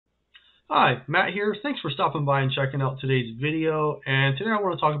Hi, Matt here. Thanks for stopping by and checking out today's video. And today I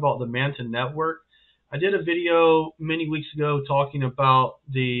want to talk about the Manta network. I did a video many weeks ago talking about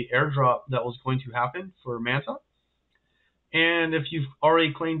the airdrop that was going to happen for Manta. And if you've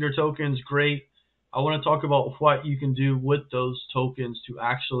already claimed your tokens, great. I want to talk about what you can do with those tokens to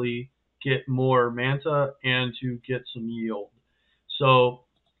actually get more Manta and to get some yield. So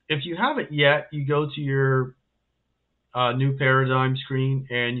if you haven't yet, you go to your new paradigm screen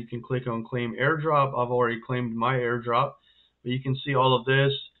and you can click on claim airdrop. I've already claimed my airdrop, but you can see all of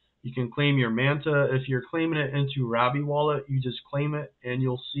this. You can claim your Manta. If you're claiming it into Rabi wallet, you just claim it and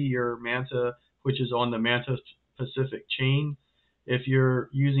you'll see your Manta, which is on the Manta Pacific chain. If you're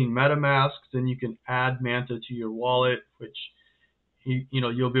using MetaMask, then you can add Manta to your wallet, which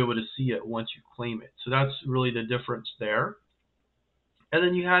you'll be able to see it once you claim it. So that's really the difference there. And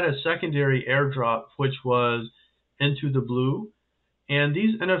then you had a secondary airdrop, which was Into the Blue, and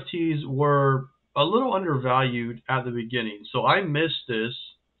these NFTs were a little undervalued at the beginning. So I missed this,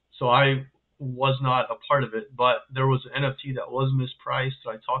 so I was not a part of it, but there was an NFT that was mispriced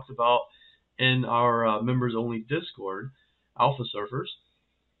that I talked about in our members only Discord, Alpha Surfers,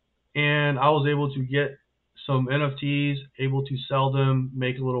 and I was able to get some NFTs, able to sell them,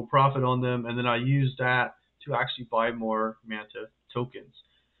 make a little profit on them, and then I used that to actually buy more Manta tokens.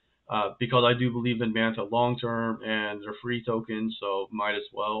 Because I do believe in Manta long term and they're free tokens, so might as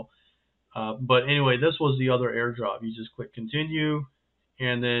well. But anyway, this was the other airdrop. You just click continue,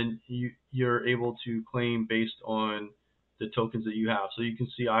 and then you're able to claim based on the tokens that you have. So you can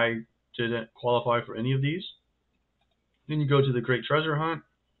see I didn't qualify for any of these. Then you go to the Great Treasure Hunt,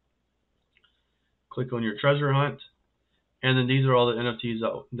 click on your treasure hunt, and then these are all the NFTs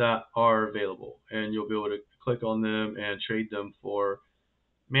that are available, and you'll be able to click on them and trade them for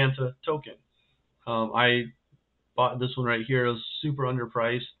Manta token. I bought this one right here. It was super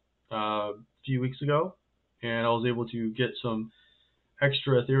underpriced a few weeks ago, and I was able to get some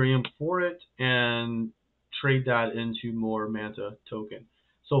extra Ethereum for it and trade that into more Manta token.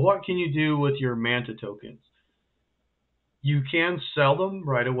 So what can you do with your Manta tokens? You can sell them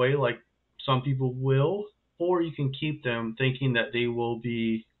right away like some people will, or you can keep them thinking that they will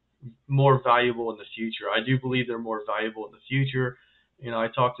be more valuable in the future. I do believe they're more valuable in the future. I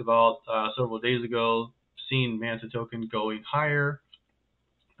talked about several days ago seeing Manta token going higher.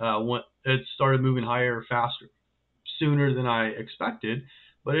 When it started moving higher faster, sooner than I expected,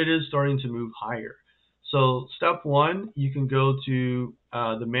 but it is starting to move higher. So step one, you can go to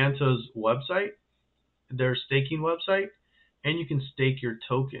the Manta's website, their staking website, and you can stake your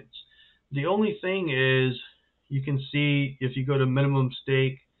tokens. The only thing is, you can see if you go to minimum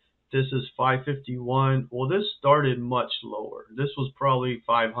stake, this is 551. Well, this started much lower. This was probably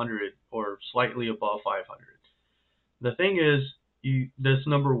 500 or slightly above 500. The thing is, this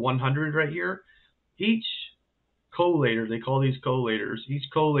number 100 right here, each collator, they call these collators, each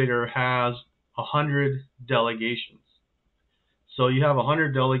collator has 100 delegations. So you have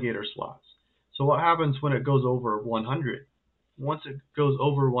 100 delegator slots. So what happens when it goes over 100? Once it goes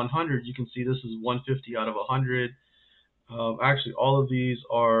over 100, you can see this is 150 out of 100. Actually, all of these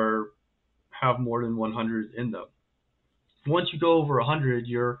have more than 100 in them. Once you go over 100,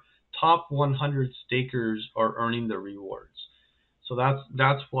 your top 100 stakers are earning the rewards. So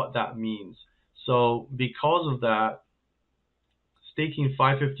that's what that means. So because of that, staking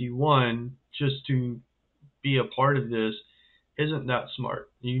 551 just to be a part of this isn't that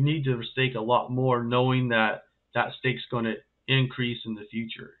smart. You need to stake a lot more, knowing that that stake's going to increase in the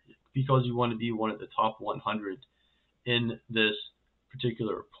future, because you want to be one of the top 100 in this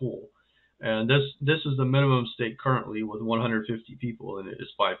particular pool. And this is the minimum stake currently with 150 people, and it is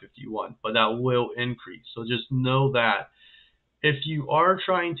 551, but that will increase. So just know that. If you are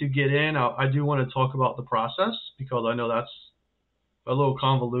trying to get in, I do want to talk about the process, because I know that's a little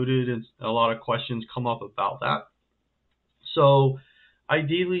convoluted and a lot of questions come up about that. So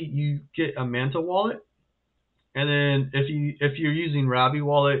ideally, you get a Manta wallet, and then if you're using Rabi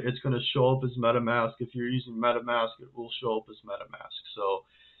wallet, it's going to show up as MetaMask. If you're using MetaMask, it will show up as MetaMask. So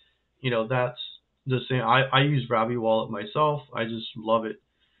that's the same. I use Rabi wallet myself. I just love it.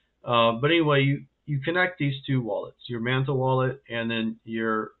 But anyway, you connect these two wallets, your Manta wallet and then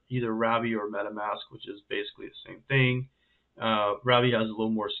your either Rabi or MetaMask, which is basically the same thing. Rabi has a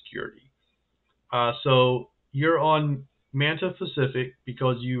little more security. So you're on Manta Pacific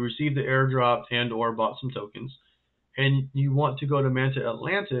because you received the airdrop and or bought some tokens, and you want to go to Manta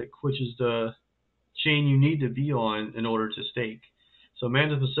Atlantic, which is the chain you need to be on in order to stake. So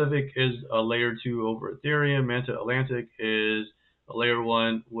Manta Pacific is a layer 2 over Ethereum. Manta Atlantic is a layer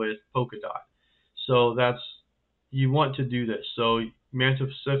 1 with Polkadot. So you want to do this. So Manta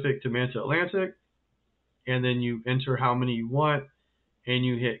Pacific to Manta Atlantic, and then you enter how many you want, and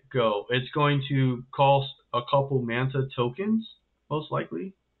you hit go. It's going to cost a couple Manta tokens, most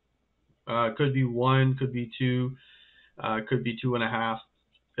likely. Could be 1, could be 2, could be 2.5.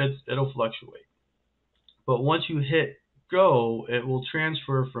 It'll fluctuate. But once you hit go, it will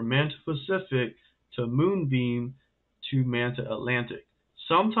transfer from Manta Pacific to Moonbeam to Manta Atlantic.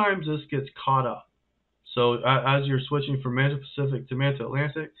 Sometimes this gets caught up. So as you're switching from Manta Pacific to Manta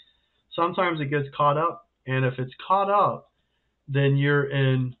Atlantic, sometimes it gets caught up. And if it's caught up, then you're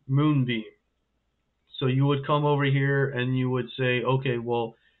in Moonbeam. So you would come over here and you would say, okay,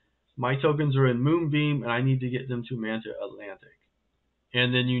 well, my tokens are in Moonbeam and I need to get them to Manta Atlantic.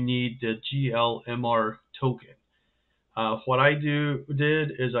 And then you need the GLMR token. What I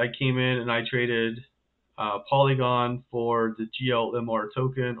did is I came in and I traded Polygon for the GLMR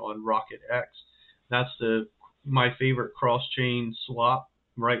token on Rocket X. That's my favorite cross-chain swap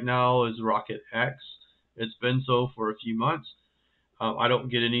right now is Rocket X. It's been so for a few months. I don't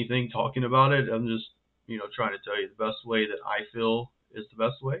get anything talking about it. I'm just trying to tell you the best way that I feel is the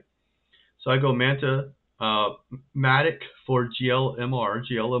best way. So I go Manta Matic for GLMR.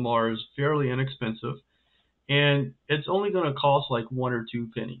 GLMR is fairly inexpensive. And it's only going to cost like 1 or 2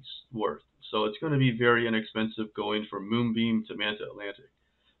 pennies worth. So it's going to be very inexpensive going from Moonbeam to Manta Atlantic.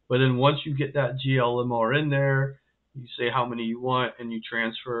 But then once you get that GLMR in there, you say how many you want and you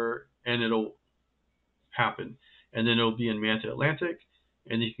transfer and it'll happen. And then it'll be in Manta Atlantic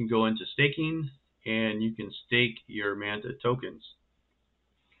and you can go into staking and you can stake your Manta tokens.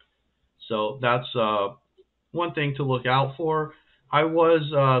 So that's one thing to look out for. I was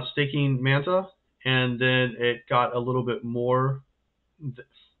staking Manta and then it got a little bit more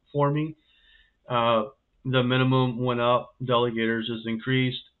for me. The minimum went up, delegators just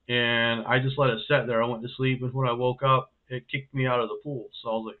increased, and I just let it sit there. I went to sleep, and when I woke up, it kicked me out of the pool. So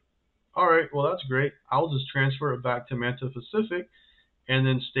I was like, all right, well, that's great. I'll just transfer it back to Manta Pacific and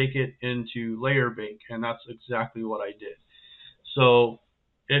then stake it into LayerBank, and that's exactly what I did. So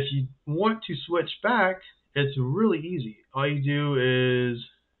if you want to switch back, it's really easy. All you do is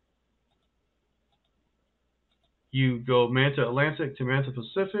you go Manta Atlantic to Manta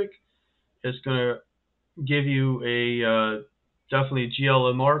Pacific. It's going to give you a definitely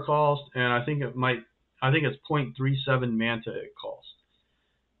GLMR cost, and I think it's 0.37 Manta it costs,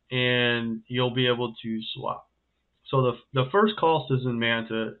 and you'll be able to swap. So the first cost is in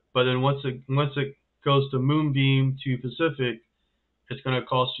Manta, but then once it goes to Moonbeam to Pacific, it's going to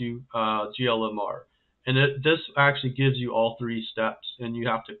cost you GLMR, and this actually gives you all 3 steps, and you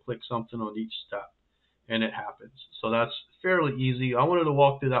have to click something on each step, and it happens. So that's fairly easy. I wanted to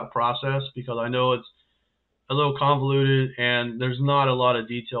walk through that process because I know it's a little convoluted and there's not a lot of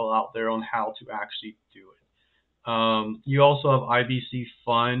detail out there on how to actually do it. You also have IBC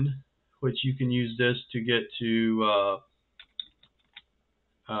Fund, which you can use this to get to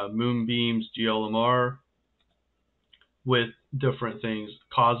Moonbeam's GLMR with different things.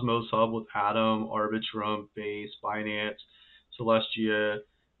 Cosmos Hub with Atom, Arbitrum, Base, Binance, Celestia.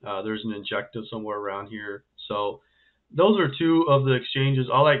 There's an Injective somewhere around here. So those are 2 of the exchanges.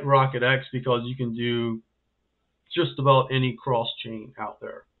 I like Rocket X because you can do just about any cross chain out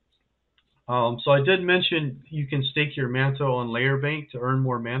there. So I did mention you can stake your Manta on LayerBank to earn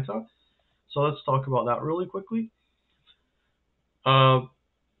more Manta. So let's talk about that really quickly. In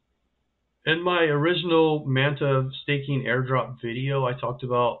my original Manta staking airdrop video, I talked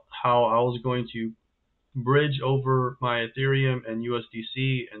about how I was going to bridge over my Ethereum and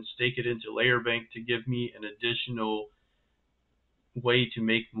USDC and stake it into LayerBank to give me an additional way to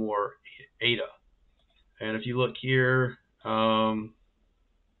make more ADA. And if you look here,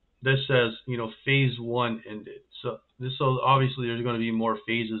 this says, phase 1 ended. So obviously there's going to be more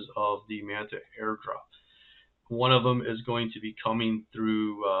phases of the Manta airdrop. One of them is going to be coming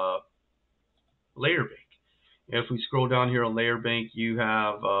through LayerBank. If we scroll down here on LayerBank, you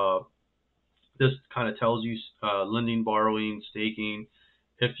have this kind of tells you lending, borrowing, staking.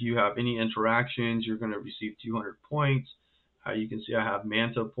 If you have any interactions, you're going to receive 200 points. You can see I have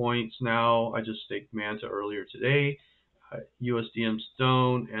Manta points now. I just staked Manta earlier today. USDM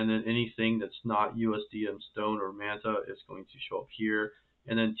Stone, and then anything that's not USDM Stone or Manta is going to show up here.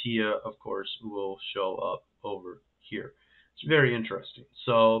 And then TIA, of course, will show up over here. It's very interesting.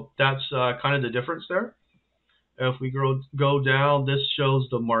 So that's kind of the difference there. If we go down, this shows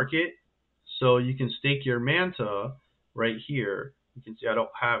the market. So you can stake your Manta right here. You can see I don't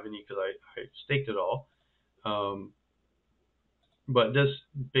have any because I staked it all. But this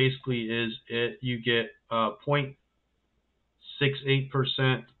basically is it. You get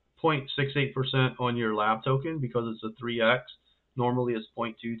 0.68% on your lab token because it's a 3x. Normally it's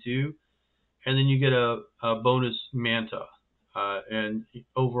 0.22, and then you get a bonus Manta, and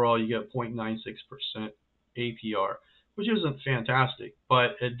overall you get 0.96% APR, which isn't fantastic,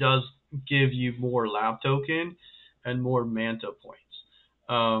 but it does give you more lab token and more Manta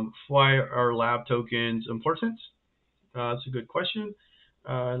points. Why are lab tokens important? That's a good question.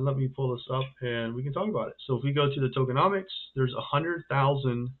 Let me pull this up and we can talk about it. So if we go to the tokenomics, there's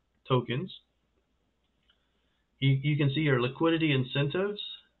 100,000 tokens. You can see your liquidity incentives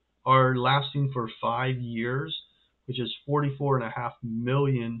are lasting for 5 years, which is 44.5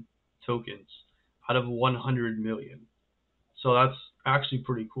 million tokens out of 100 million. So that's actually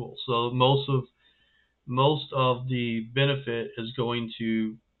pretty cool. So most of the benefit is going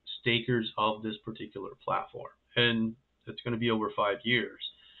to stakers of this particular platform, and it's going to be over 5 years.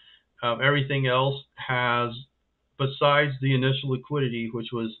 Everything else has, besides the initial liquidity,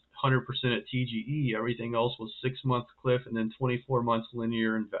 which was 100% at TGE, everything else was 6-month cliff and then 24 months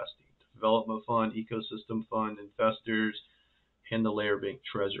linear investing, development fund, ecosystem fund, investors, and the LayerBank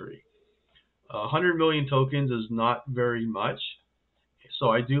treasury. 100 million tokens is not very much, so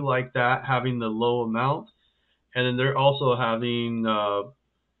I do like that, having the low amount. And then they're also having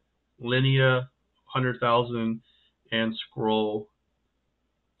Linea 100,000 and Scroll,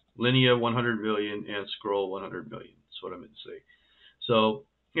 Linea 100 million and Scroll 100 million. That's what I meant to say. So,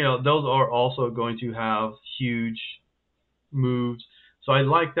 those are also going to have huge moves. So I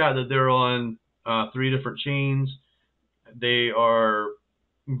like that they're on 3 different chains. They are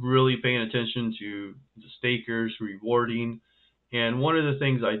really paying attention to the stakers, rewarding. And one of the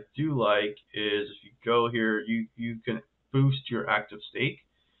things I do like is if you go here, you can boost your active stake.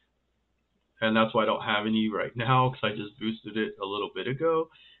 And that's why I don't have any right now, because I just boosted it a little bit ago.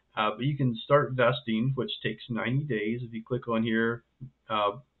 But you can start vesting, which takes 90 days. If you click on here,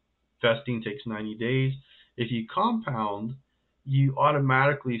 vesting takes 90 days. If you compound, you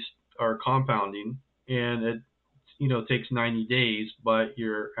automatically are compounding, and it takes 90 days, but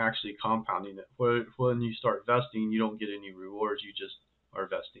you're actually compounding it. When you start vesting, you don't get any rewards, you just are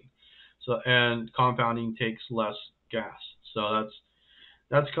vesting. So, and compounding takes less gas. So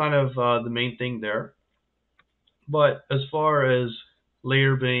that's kind of the main thing there. But as far as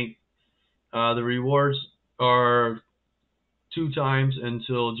LayerBank, the rewards are 2 times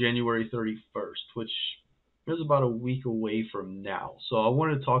until January 31st, which is about a week away from now. So I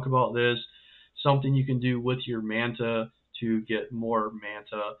wanted to talk about this, something you can do with your Manta to get more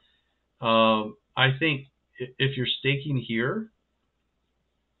Manta. I think if you're staking here,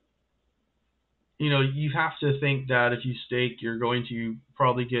 you have to think that if you stake, you're going to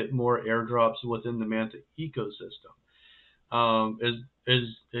probably get more airdrops within the Manta ecosystem.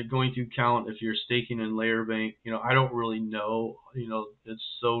 Is it going to count if you're staking in LayerBank? I don't really know. It's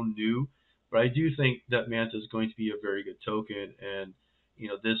so new, but I do think that Manta is going to be a very good token, and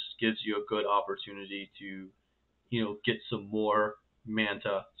this gives you a good opportunity to get some more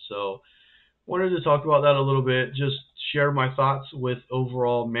Manta. So wanted to talk about that a little bit, just share my thoughts with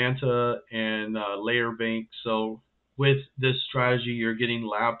overall Manta and LayerBank. So with this strategy, you're getting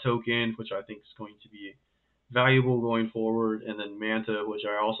lab token, which I think is going to be valuable going forward, and then Manta, which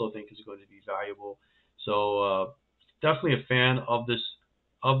I also think is going to be valuable. So definitely a fan of this.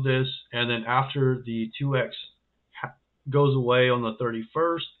 And then after the 2x goes away on the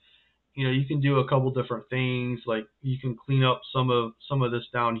 31st, you can do a couple different things. Like you can clean up some of this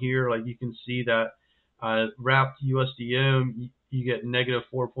down here. Like you can see that wrapped USDM, you get negative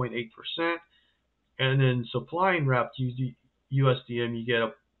 4.8%, and then supplying wrapped USDM, you get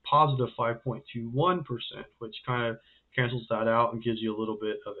a positive 5.21%, which kind of cancels that out and gives you a little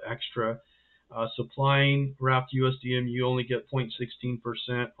bit of extra. Supplying wrapped USDM, you only get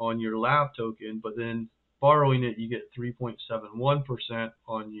 0.16% on your lab token, but then borrowing it, you get 3.71%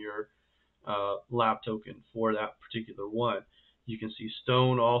 on your lab token for that particular one. You can see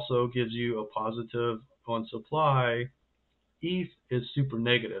Stone also gives you a positive on supply. ETH is super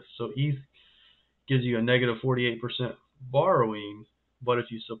negative. So ETH gives you a negative 48% borrowing, but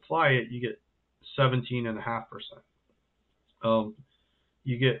if you supply it, you get 17.5%.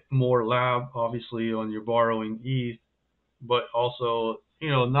 You get more lab, obviously, on your borrowing ETH, but also,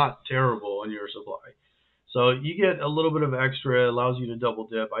 not terrible on your supply. So you get a little bit of extra, allows you to double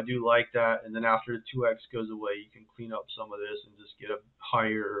dip. I do like that. And then after the 2x goes away, you can clean up some of this and just get a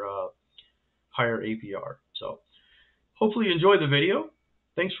higher APR. So hopefully you enjoyed the video.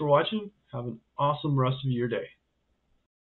 Thanks for watching. Have an awesome rest of your day.